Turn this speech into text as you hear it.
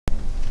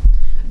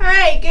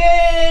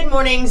Good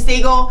morning,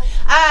 Siegel.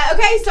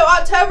 Okay, so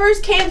October's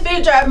canned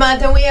food drive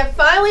month, and we have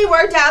finally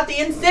worked out the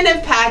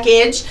incentive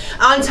package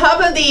on top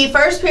of the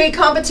first period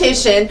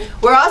competition.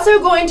 We're also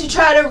going to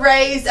try to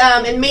raise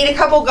and meet a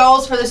couple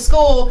goals for the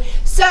school.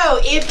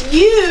 So if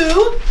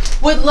you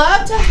would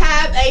love to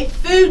have a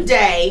food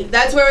day,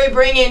 that's where we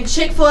bring in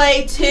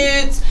Chick-fil-A,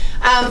 Toots,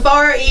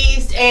 Far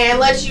East, and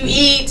let you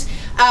eat.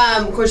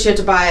 Of course, you have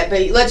to buy it,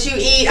 but let you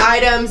eat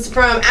items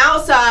from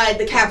outside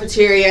the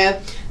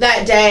cafeteria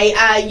that day.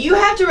 You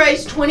have to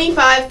raise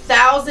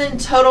 25,000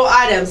 total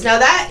items. Now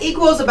that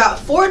equals about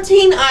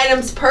 14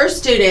 items per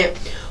student,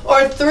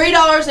 or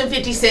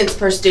 $3.50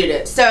 per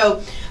student.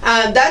 So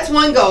that's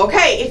one goal.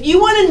 Okay, if you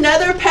want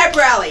another pep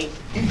rally,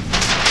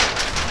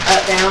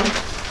 up, down.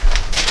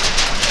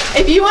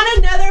 If you want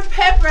another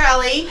pep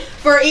rally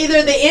for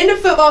either the end of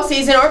football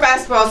season or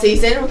basketball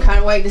season, we're kind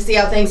of waiting to see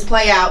how things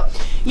play out,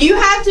 you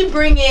have to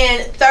bring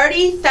in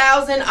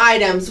 30,000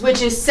 items,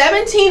 which is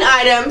 17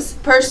 items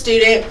per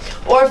student,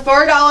 or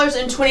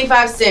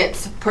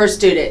 $4.25 per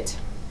student.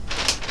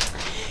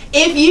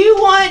 If you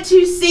want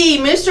to see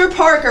Mr.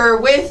 Parker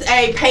with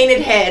a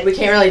painted head, we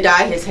can't really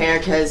dye his hair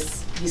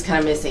because he's kind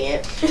of missing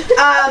it.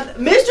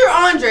 Mr.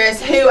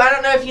 Andres, who I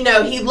don't know if you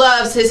know, he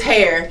loves his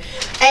hair,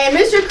 and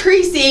Mr.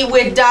 Creasy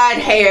with dyed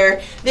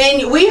hair,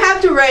 then we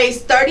have to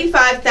raise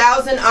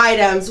 35,000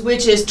 items,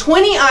 which is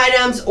 20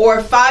 items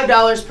or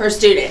 $5 per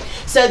student.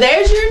 So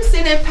there's your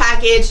incentive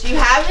package. You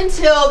have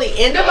until the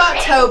end of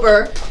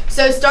October,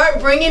 so start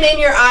bringing in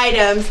your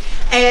items,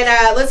 and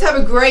let's have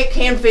a great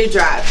canned food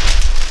drive.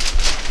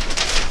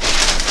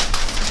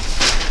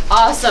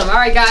 Awesome. All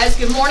right, guys,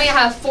 good morning. I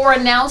have 4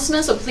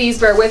 announcements, so please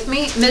bear with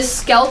me. Ms.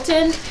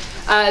 Skelton,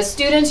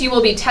 students, you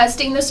will be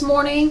testing this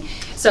morning,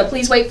 so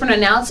please wait for an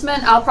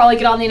announcement. I'll probably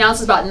get on the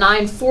announcements about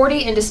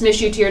 9:40 and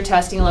dismiss you to your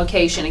testing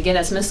location. Again,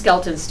 that's Ms.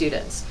 Skelton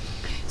students.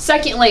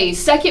 Secondly,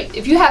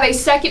 if you have a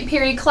second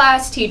period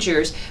class,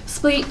 teachers,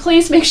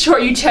 please make sure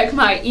you check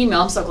my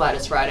email. I'm so glad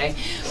it's Friday.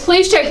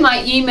 Please check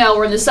my email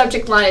where in the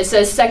subject line it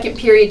says second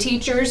period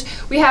teachers.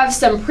 We have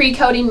some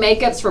pre-coding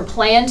makeups for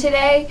plan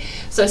today.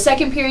 So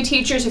second period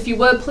teachers, if you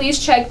would, please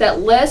check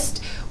that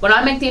list. When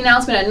I make the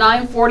announcement at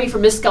 9:40 for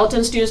Ms.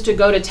 Skelton students to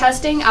go to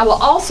testing, I will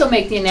also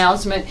make the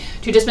announcement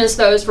to dismiss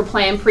those for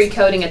plan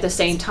pre-coding at the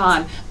same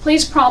time.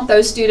 Please prompt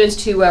those students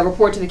to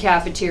report to the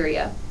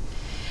cafeteria.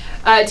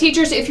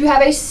 Teachers, if you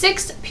have a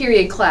 6th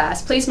period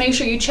class, please make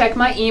sure you check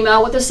my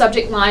email with the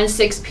subject line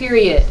 6th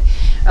period.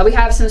 We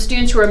have some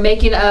students who are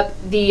making up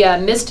the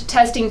missed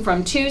testing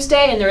from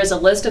Tuesday, and there is a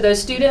list of those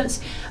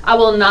students. I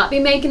will not be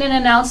making an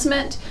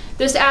announcement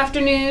this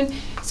afternoon,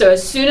 so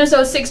as soon as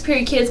those 6th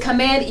period kids come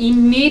in,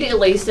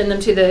 immediately send them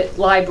to the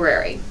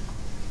library.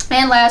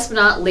 And last but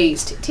not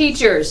least,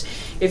 teachers,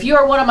 if you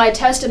are one of my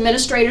test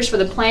administrators for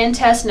the planned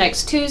test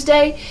next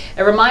Tuesday,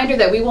 a reminder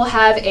that we will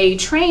have a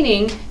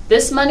training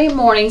this Monday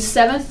morning,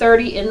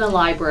 7:30 in the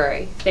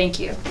library. Thank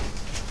you.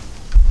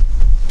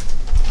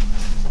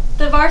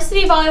 The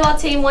varsity volleyball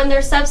team won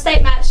their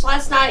sub-state match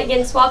last night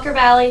against Walker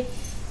Valley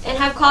and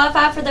have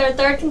qualified for their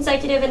 3rd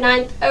consecutive and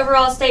 9th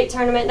overall state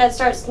tournament that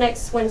starts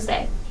next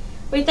Wednesday.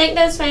 We thank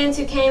those fans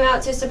who came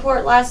out to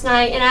support last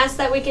night and ask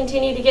that we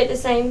continue to get the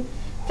same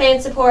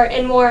fan support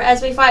and more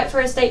as we fight for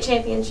a state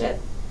championship.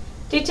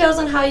 Details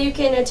on how you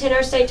can attend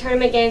our state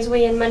tournament games will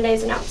be in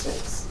Monday's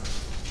announcements.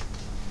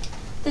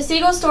 The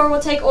Siegel store will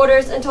take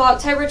orders until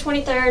October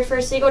 23rd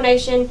for Siegel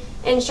Nation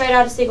and Straight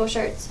Outta Siegel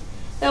shirts.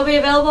 They'll be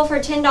available for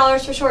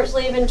 $10 for short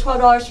sleeve and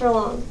 $12 for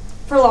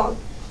long.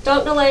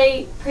 Don't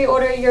delay,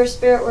 pre-order your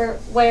spirit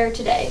wear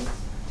today.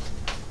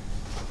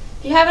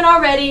 If you haven't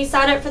already,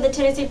 sign up for the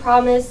Tennessee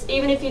Promise,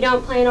 even if you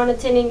don't plan on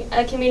attending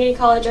a community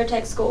college or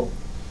tech school.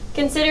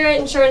 Consider it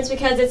insurance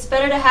because it's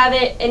better to have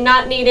it and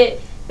not need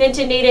it than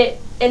to need it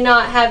and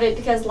not have it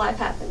because life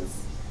happens.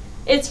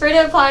 It's free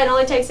to apply and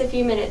only takes a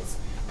few minutes.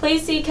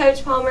 Please see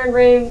Coach Palmer in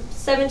room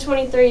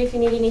 723 if you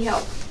need any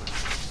help.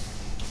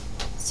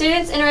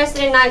 Students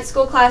interested in night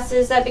school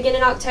classes that begin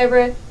in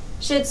October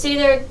should see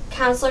their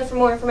counselor for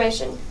more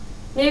information.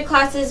 New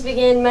classes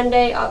begin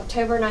Monday,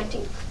 October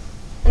 19th.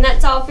 And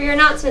that's all for your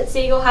announcements, so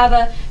you'll have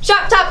a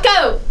Shop Top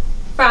Go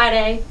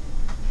Friday.